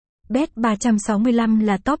Bet365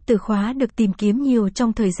 là top từ khóa được tìm kiếm nhiều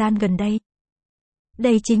trong thời gian gần đây.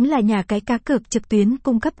 Đây chính là nhà cái cá cược trực tuyến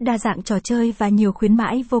cung cấp đa dạng trò chơi và nhiều khuyến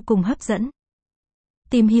mãi vô cùng hấp dẫn.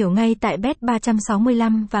 Tìm hiểu ngay tại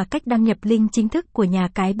Bet365 và cách đăng nhập link chính thức của nhà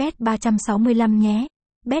cái Bet365 nhé.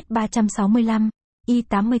 Bet365,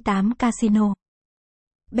 i88 Casino.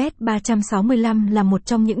 Bet365 là một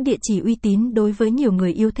trong những địa chỉ uy tín đối với nhiều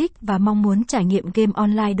người yêu thích và mong muốn trải nghiệm game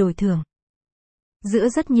online đổi thưởng. Giữa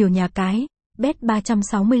rất nhiều nhà cái,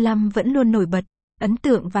 Bet365 vẫn luôn nổi bật, ấn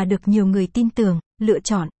tượng và được nhiều người tin tưởng, lựa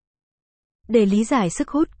chọn. Để lý giải sức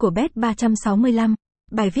hút của Bet365,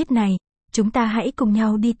 bài viết này, chúng ta hãy cùng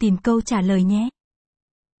nhau đi tìm câu trả lời nhé.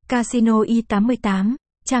 Casino i88,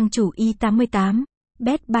 trang chủ i88,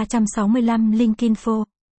 bet365link.info.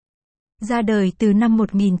 Ra đời từ năm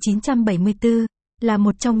 1974, là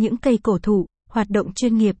một trong những cây cổ thụ, hoạt động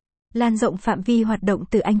chuyên nghiệp, lan rộng phạm vi hoạt động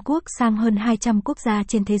từ Anh Quốc sang hơn 200 quốc gia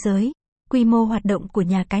trên thế giới. Quy mô hoạt động của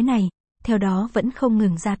nhà cái này, theo đó vẫn không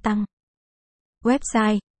ngừng gia tăng.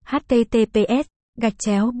 Website,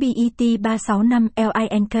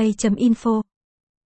 https://bet365link.info